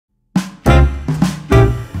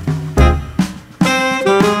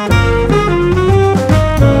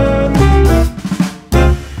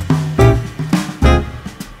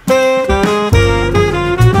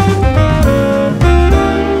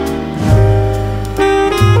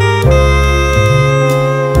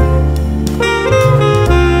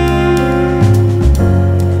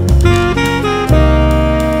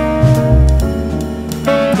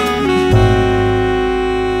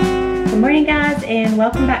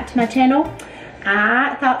back to my channel.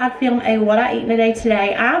 I thought I'd film a what I eat in a day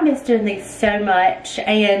today. I miss doing these so much,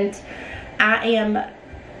 and I am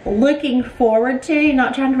looking forward to,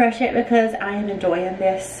 not trying to rush it because I am enjoying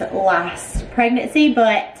this last pregnancy,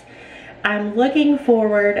 but I'm looking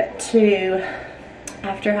forward to,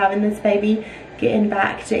 after having this baby, getting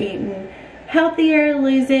back to eating healthier,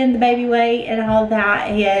 losing the baby weight and all that,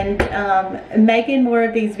 and making more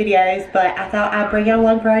of these videos. But I thought I'd bring you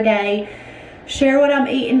along for a day, share what I'm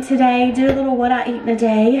eating today, do a little what I eat in a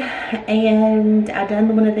day. And I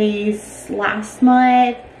done one of these last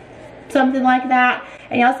month, something like that,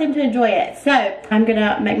 and y'all seem to enjoy it. So I'm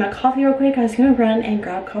gonna make my coffee real quick. I was gonna run and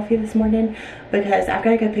grab coffee this morning because I've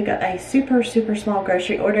got to go pick up a super small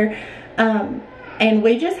grocery order. And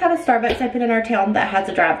we just have a Starbucks open in our town that has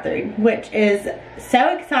a drive-thru, which is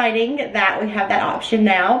so exciting that we have that option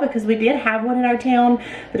now, because we did have one in our town,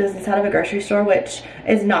 but it was inside of a grocery store, which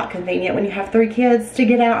is not convenient when you have 3 kids to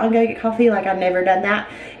get out and go get coffee. Like, I've never done that.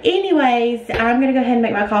 Anyways, I'm gonna go ahead and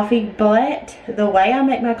make my coffee, but the way I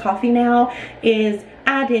make my coffee now is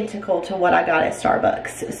identical to what I got at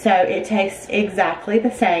Starbucks. So it tastes exactly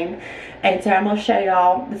the same. And so I'm gonna show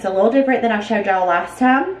y'all. It's a little different than I showed y'all last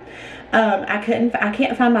time. I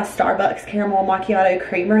can't find my Starbucks caramel macchiato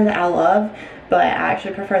creamer that I love, but I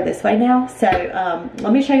actually prefer this way now. So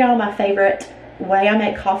let me show y'all my favorite way I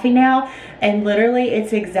make coffee now, and literally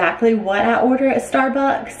it's exactly what I order at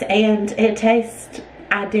Starbucks, and it tastes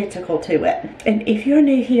identical to it. And if you're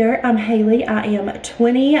new here, I'm Haley. I am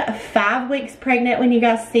 25 weeks pregnant when you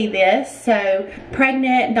guys see this. So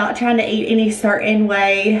pregnant, not trying to eat any certain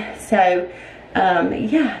way. So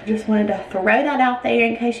yeah, just wanted to throw that out there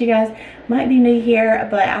in case you guys might be new here.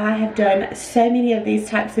 But I have done so many of these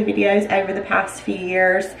types of videos over the past few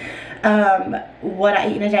years. What I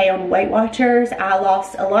eat in a day on Weight Watchers. I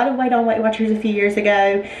lost a lot of weight on Weight Watchers a few years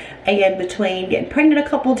ago, and between getting pregnant a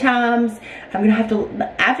couple times, I'm gonna have to,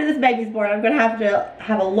 after this baby's born, I'm gonna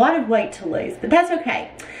have a lot of weight to lose, but that's okay.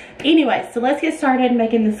 Anyway, so let's get started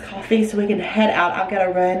making this coffee so we can head out. I've got to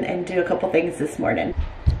run and do a couple things this morning.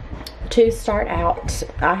 To start out,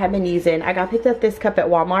 I have been using, I picked up this cup at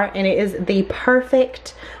Walmart, and it is the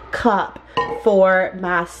perfect cup for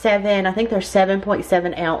my I think they're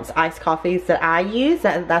 7.7 ounce iced coffees that I use.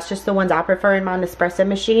 That's just the ones I prefer in my Nespresso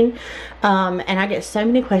machine. And I get so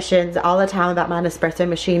many questions all the time about my Nespresso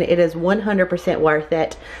machine. It is 100% worth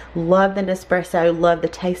it. Love the Nespresso, love the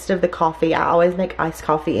taste of the coffee. I always make iced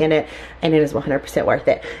coffee in it, and it is 100% worth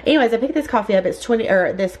it. Anyways, I picked this coffee up. It's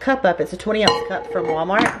this cup up. It's a 20 ounce cup from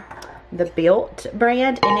Walmart, the Built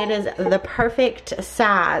brand, and it is the perfect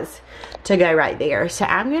size to go right there. So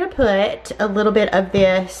I'm gonna put a little bit of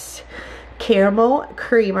this caramel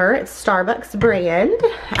creamer. It's Starbucks brand.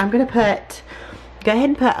 I'm gonna go ahead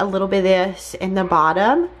and put a little bit of this in the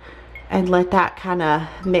bottom and let that kind of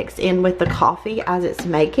mix in with the coffee as it's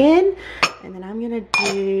making. And then I'm gonna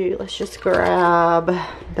do, let's just grab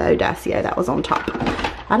the Audacio that was on top.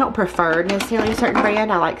 I don't prefer necessarily a certain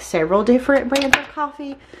brand. I like several different brands of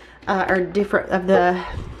coffee, or different of the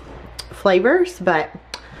flavors, but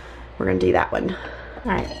we're gonna do that one.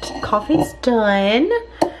 All right, coffee's done.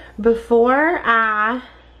 Before I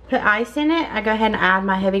put ice in it, I go ahead and add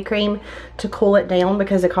my heavy cream to cool it down,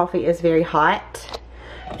 because the coffee is very hot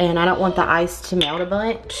and I don't want the ice to melt a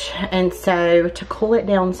bunch. And so to cool it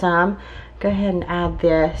down some, go ahead and add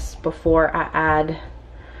this before I add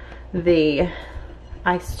the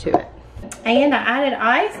ice to it. And I added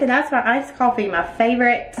ice, and that's my iced coffee, my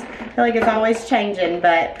favorite. I feel like it's always changing,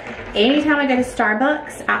 but anytime I go to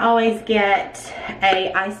Starbucks, I always get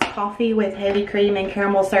a iced coffee with heavy cream and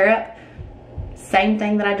caramel syrup. Same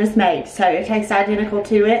thing that I just made, so it tastes identical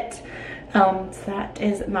to it. So that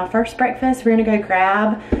is my first breakfast. We're gonna go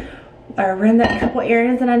grab or run a couple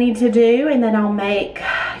errands that I need to do, and then I'll make,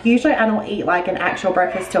 usually I don't eat like an actual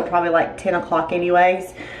breakfast till probably like 10 o'clock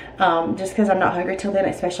anyways. Just because I'm not hungry till then,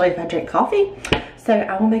 especially if I drink coffee. So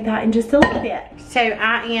I will make that in just a little bit. So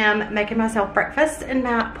I am making myself breakfast, and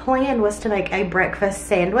my plan was to make a breakfast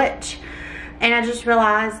sandwich. And I just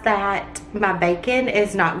realized that my bacon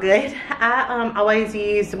is not good. I always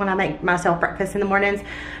use, when I make myself breakfast in the mornings,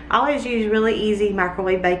 I always use really easy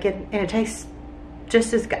microwave bacon, and it tastes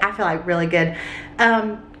just as good. I feel like really good.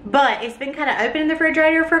 But it's been kind of open in the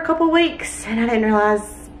refrigerator for a couple weeks, and I didn't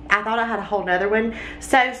realize, I thought I had a whole nother one.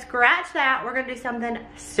 So scratch that. We're gonna do something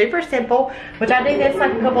super simple, which I do this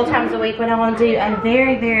like a couple times a week when I want to do a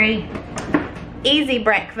very easy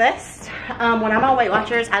breakfast. When I'm on Weight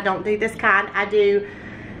Watchers, I don't do this kind. I do,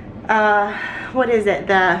 what is it?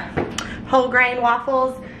 The whole grain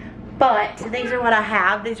waffles. but these are what I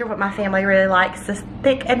have. These are what my family really likes, the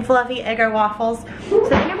thick and fluffy Eggo waffles. So I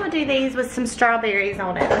think I'm gonna do these with some strawberries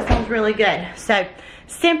on it. That sounds really good. So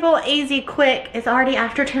simple, easy, quick. It's already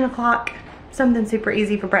after 10 o'clock. Something super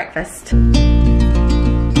easy for breakfast.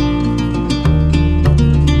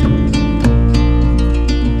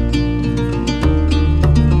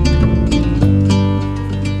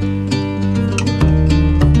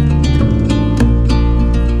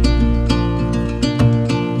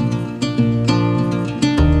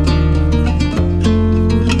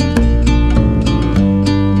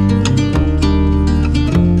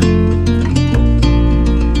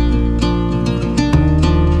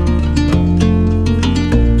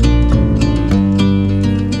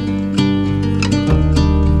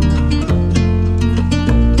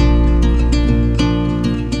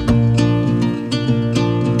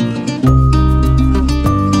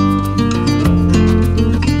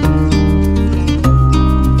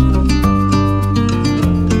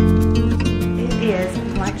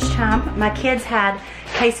 My kids had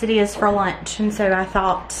quesadillas for lunch, and so I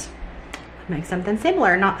thought I'd make something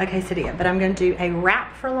similar, not a quesadilla, but I'm gonna do a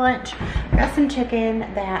wrap for lunch. I got some chicken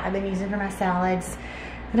that I've been using for my salads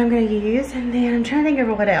that I'm gonna use, and then I'm trying to think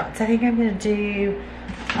of what else. I think I'm gonna do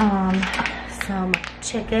some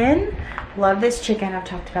chicken. Love this chicken. I've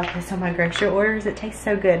talked about this on my grocery orders. It tastes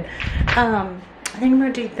so good. I think I'm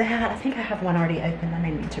gonna do that. I think I have one already open that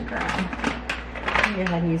I need to grab. I'm gonna go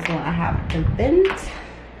ahead and use the one I have opened.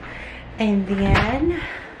 And then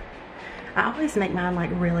I always make mine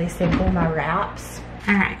like really simple, my wraps.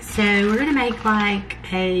 All right, so we're gonna make like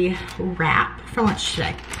a wrap for lunch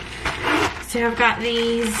today. So I've got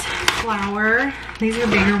these flour. These are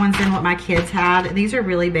bigger ones than what my kids had. These are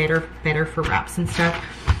really better for wraps and stuff.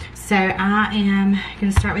 So I am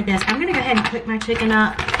gonna start with this. I'm gonna go ahead and cook my chicken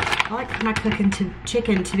up. I like my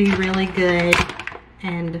chicken to be really good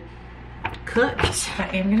and cooked. I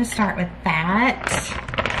am gonna start with that.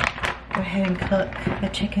 Go ahead and cook the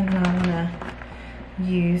chicken that I want to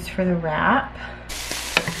use for the wrap.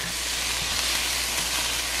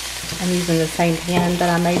 I'm using the same pan that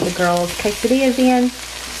I made the girls quesadillas in,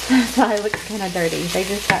 so it looks kind of dirty. They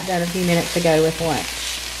just got done a few minutes ago with lunch.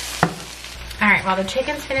 All right, while the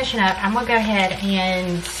chicken's finishing up, I'm gonna go ahead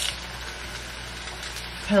and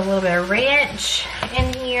put a little bit of ranch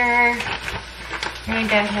in here. I'm gonna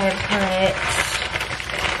go ahead and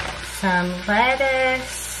put some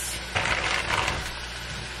lettuce.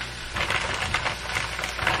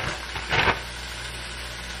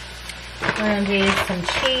 We're gonna do some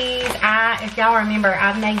cheese. If y'all remember,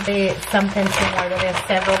 I've made something similar to this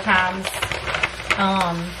several times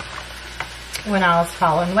when I was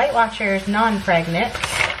following Weight Watchers non-pregnant.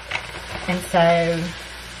 And so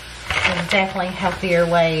there's definitely healthier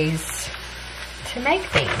ways to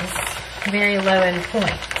make these, very low in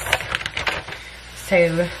points.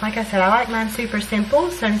 So like I said, I like mine super simple,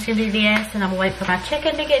 so I'm just gonna do this and I'm gonna wait for my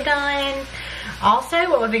chicken to get done. Also,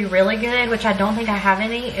 what would be really good, which I don't think I have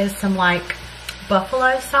any, is some like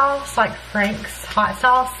buffalo sauce, like Frank's hot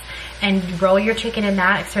sauce, and roll your chicken in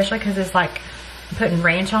that, especially because it's like putting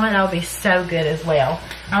ranch on it. That would be so good as well.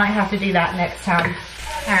 I might have to do that next time.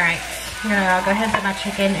 All right, I'll go ahead and put my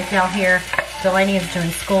chicken. If y'all hear, Delaney is doing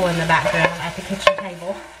school in the background at the kitchen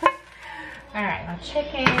table. All right, my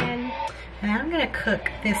chicken. And I'm gonna cook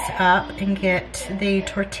this up and get the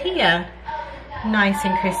tortilla nice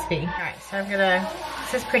and crispy. All right, so I'm gonna,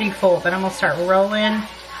 this is pretty full, but I'm gonna start rolling.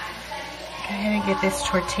 Go ahead and get this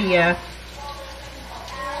tortilla.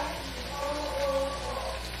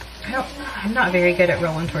 I'm not very good at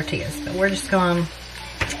rolling tortillas, but we're just gonna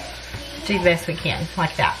do the best we can,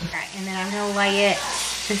 like that. All right, and then I'm gonna lay it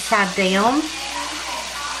this side down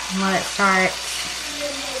and let it start.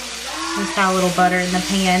 Just got a little butter in the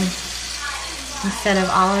pan instead of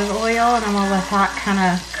olive oil, and I'm gonna let that kind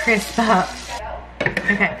of crisp up.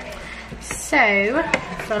 Okay, so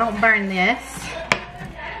I don't burn this.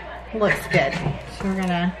 Looks good. So we're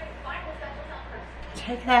gonna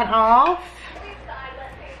take that off.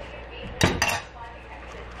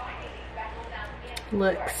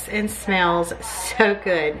 Looks and smells so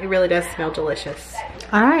good. It really does smell delicious.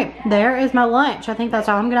 All right, there is my lunch. I think that's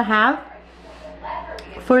all I'm gonna have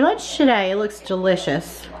for lunch today. It looks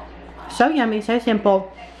delicious. So yummy, so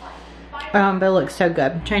simple, but it looks so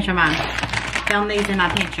good. Changed my mind. Found these in my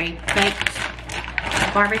pantry. Baked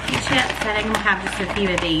barbecue chips. I think I'm gonna have just a few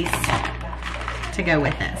of these to go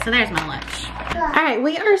with it. So there's my lunch. All right,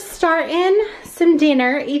 we are starting some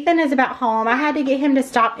dinner. Ethan is about home. I had to get him to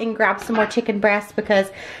stop and grab some more chicken breasts because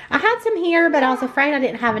I had some here, but I was afraid I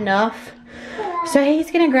didn't have enough. So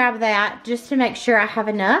he's gonna grab that just to make sure I have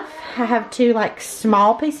enough. I have 2 like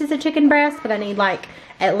small pieces of chicken breast, but I need like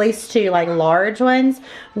at least 2 like large ones.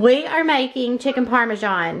 We are making chicken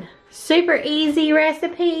parmesan. Super easy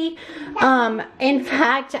recipe. In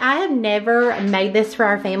fact, I have never made this for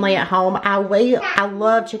our family at home. I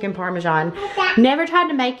love chicken parmesan. Never tried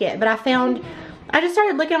to make it, but I just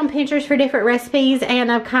started looking on Pinterest for different recipes,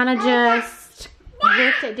 and I've kind of just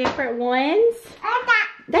looked at different ones.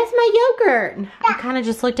 That's my yogurt. I kind of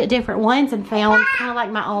just looked at different ones and found kind of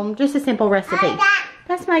like my own, just a simple recipe.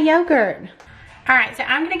 That's my yogurt. All right, so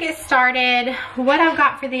I'm gonna get started. What I've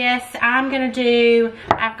got for this, I've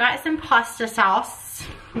got some pasta sauce.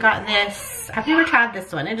 Got this, I've never tried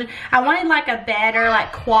this one. I wanted like a better,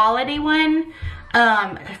 like quality one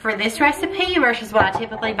for this recipe versus what I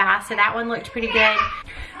typically buy. So that one looked pretty good.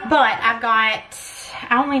 But I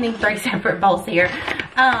only need 3 separate bowls here.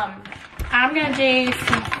 I'm gonna do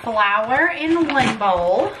some flour in one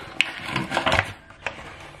bowl.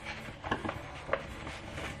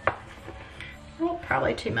 Oh,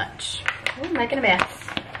 probably too much. I'm making a mess.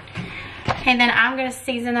 And then I'm gonna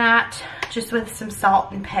season that just with some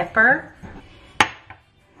salt and pepper.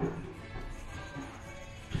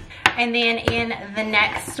 And then in the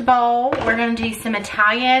next bowl, we're gonna do some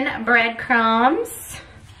Italian breadcrumbs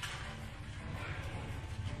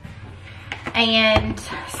and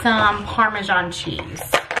some Parmesan cheese.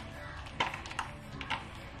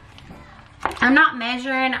 I'm not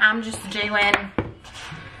measuring, I'm just doing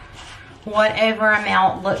whatever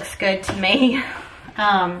amount looks good to me.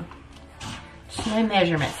 There's no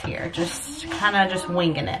measurements here, just kind of just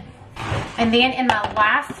winging it. And then in my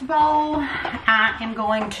last bowl, I am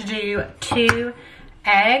going to do 2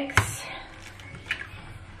 eggs.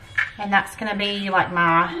 And that's gonna be like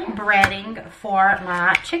my breading for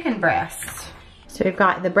my chicken breasts. So we've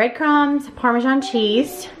got the breadcrumbs, Parmesan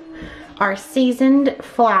cheese, our seasoned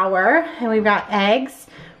flour, and we've got eggs.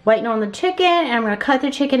 Waiting on the chicken, and I'm gonna cut the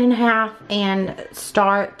chicken in half and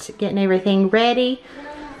start getting everything ready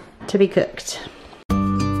to be cooked.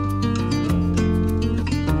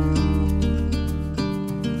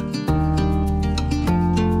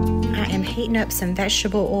 Heating up some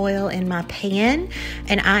vegetable oil in my pan,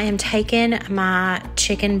 and I am taking my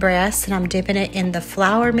chicken breast and I'm dipping it in the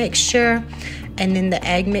flour mixture and then the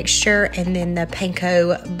egg mixture and then the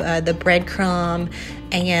panko, the breadcrumb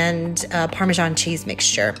and Parmesan cheese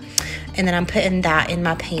mixture, and then I'm putting that in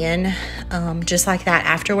my pan just like that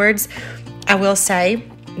afterwards. I will say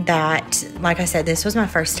that, like I said, this was my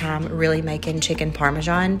first time really making chicken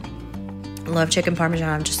parmesan. Love chicken parmesan.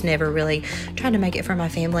 I've just never really tried to make it for my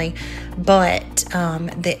family, but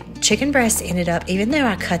the chicken breasts ended up, even though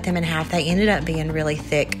I cut them in half, they ended up being really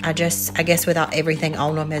thick. I guess without everything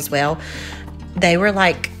on them as well, they were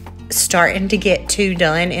like starting to get too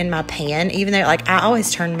done in my pan, even though like I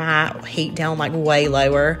always turn my heat down like way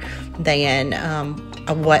lower than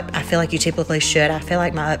what I feel like you typically should. I feel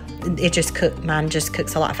like mine just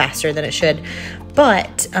cooks a lot faster than it should.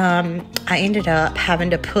 But I ended up having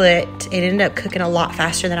to it ended up cooking a lot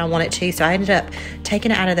faster than I wanted to. So I ended up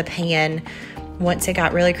taking it out of the pan once it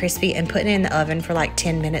got really crispy and putting it in the oven for like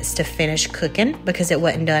 10 minutes to finish cooking because it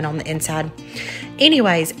wasn't done on the inside.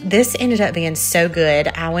 Anyways, this ended up being so good.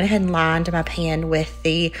 I went ahead and lined my pan with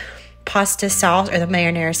the pasta sauce or the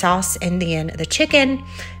marinara sauce and then the chicken,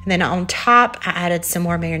 and then on top I added some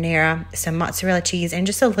more marinara, some mozzarella cheese, and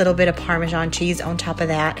just a little bit of Parmesan cheese on top of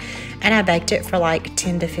that, and I baked it for like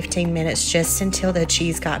 10 to 15 minutes just until the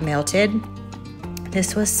cheese got melted.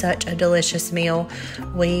 This was such a delicious meal.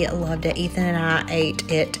 We loved it. Ethan and I ate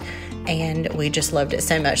it and we just loved it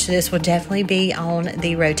so much. So this will definitely be on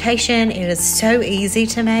the rotation. It is so easy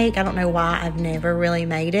to make. I don't know why I've never really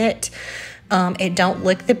made it. It don't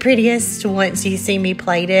look the prettiest once you see me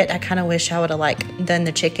plate it. I kind of wish I would have like done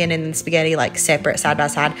the chicken and the spaghetti like separate side by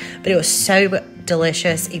side, but it was so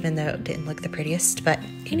delicious even though it didn't look the prettiest. But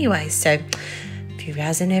anyway, so if you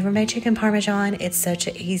guys have never made chicken parmesan, it's such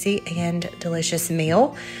an easy and delicious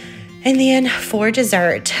meal. And then for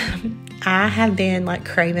dessert, I have been like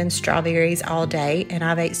craving strawberries all day, and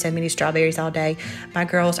I've ate so many strawberries all day. My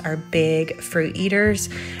girls are big fruit eaters,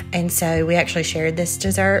 and so we actually shared this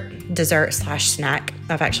dessert/snack.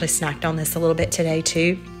 I've actually snacked on this a little bit today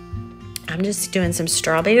too. I'm just doing some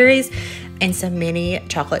strawberries and some mini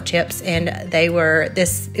chocolate chips, and it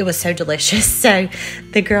was so delicious. So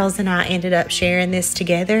the girls and I ended up sharing this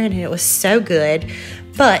together, and it was so good.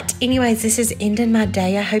 But anyways, this is ending my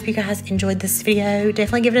day. I hope you guys enjoyed this video.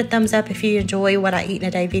 Definitely give it a thumbs up if you enjoy what I eat in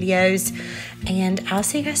a day videos, and I'll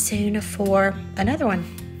see you guys soon for another one.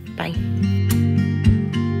 Bye.